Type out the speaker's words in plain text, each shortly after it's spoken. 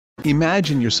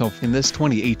Imagine yourself in this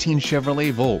 2018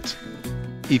 Chevrolet Volt.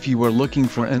 If you are looking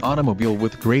for an automobile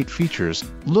with great features,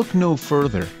 look no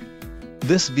further.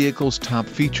 This vehicle's top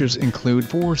features include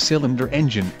 4-cylinder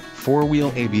engine,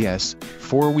 4-wheel ABS,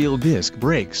 4-wheel disc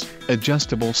brakes,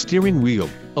 adjustable steering wheel,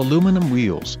 aluminum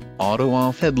wheels,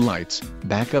 auto-off headlights,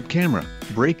 backup camera,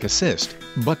 brake assist,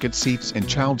 bucket seats and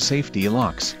child safety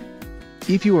locks.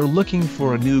 If you are looking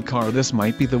for a new car, this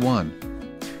might be the one.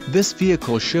 This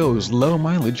vehicle shows low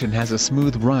mileage and has a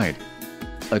smooth ride.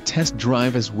 A test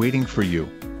drive is waiting for you.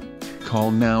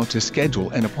 Call now to schedule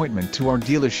an appointment to our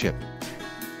dealership.